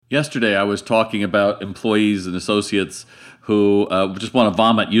Yesterday, I was talking about employees and associates who just want to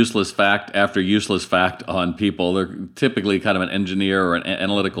vomit useless fact after useless fact on people. They're typically kind of an engineer or an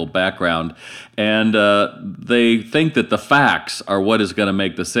analytical background, and they think that the facts are what is going to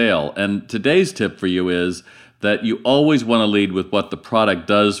make the sale. And today's tip for you is that you always want to lead with what the product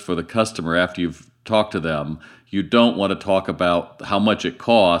does for the customer after you've talked to them. You don't want to talk about how much it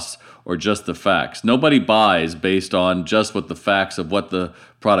costs or just the facts. Nobody buys based on just what the facts of what the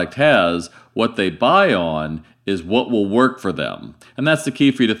product has. What they buy on is what will work for them. And that's the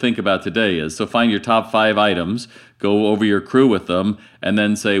key for you to think about today is, so find your top 5 items, go over your crew with them, and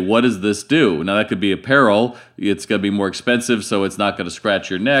then say, what does this do? Now that could be apparel. It's going to be more expensive, so it's not going to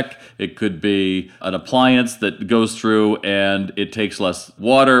scratch your neck. It could be an appliance that goes through and it takes less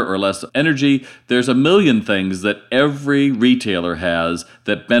water or less energy. There's a million things that every retailer has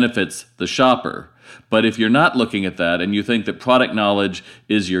that benefits the shopper. But if you're not looking at that and you think that product knowledge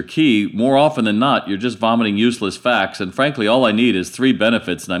is your key, more often than not, you're just vomiting useless facts. And frankly, all I need is 3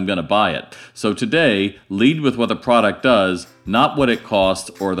 benefits and I'm going to buy it. So today, lead with what the product does, not what it costs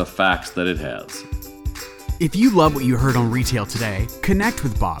or the facts that it has. If you love what you heard on Retail Today, connect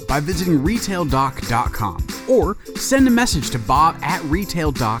with Bob by visiting retaildoc.com or send a message to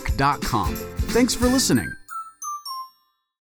bob@retaildoc.com. Thanks for listening.